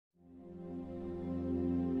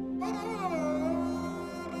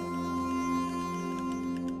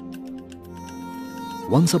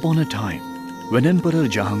Once upon a time, when Emperor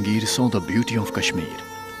Jahangir saw the beauty of Kashmir,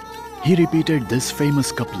 he repeated this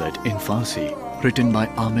famous couplet in Farsi written by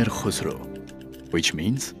Amir Khusro, which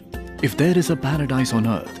means, if there is a paradise on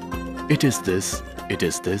earth, it is this, it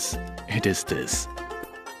is this, it is this.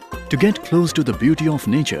 To get close to the beauty of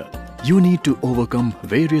nature, you need to overcome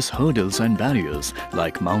various hurdles and barriers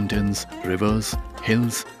like mountains, rivers,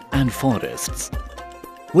 hills, and forests.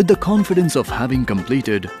 With the confidence of having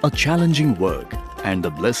completed a challenging work and the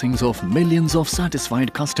blessings of millions of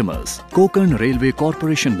satisfied customers, Konkan Railway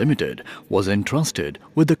Corporation Limited was entrusted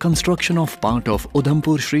with the construction of part of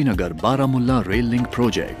Udhampur-Srinagar-Baramulla Rail Link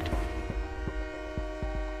project.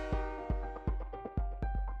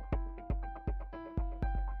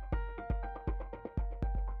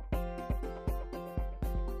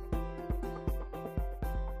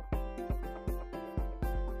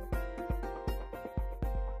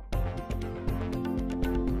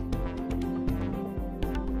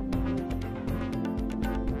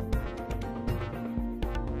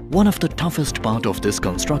 One of the toughest part of this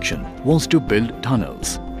construction was to build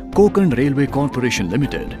tunnels. Konkan Railway Corporation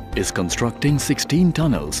Limited is constructing 16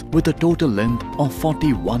 tunnels with a total length of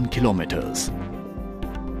 41 kilometers.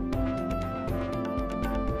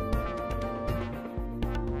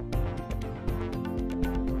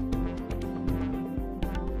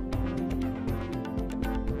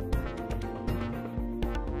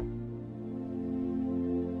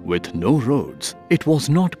 With no roads, it was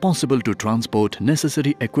not possible to transport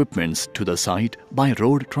necessary equipments to the site by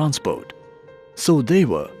road transport, so they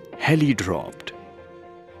were heli-dropped.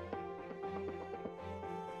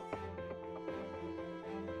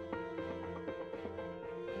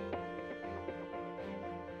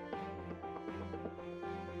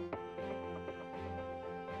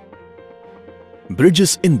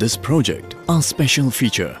 Bridges in this project are a special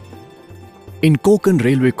feature. In Konkan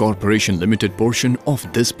Railway Corporation Limited portion of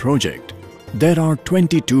this project, there are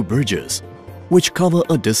 22 bridges, which cover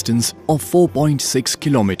a distance of 4.6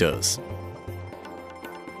 kilometers.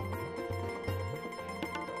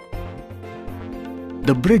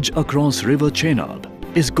 The bridge across River Chenab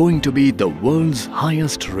is going to be the world's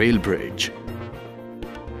highest rail bridge.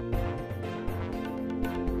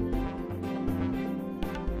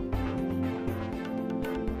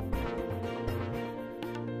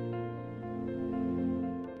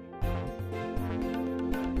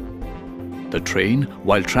 The train,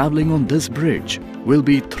 while travelling on this bridge, will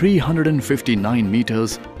be 359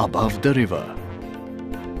 meters above the river.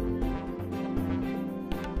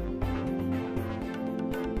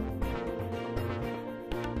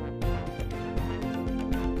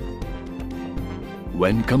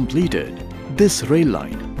 When completed, this rail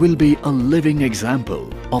line will be a living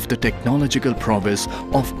example of the technological prowess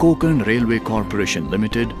of Konkan Railway Corporation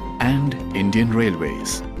Limited and Indian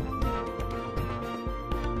Railways.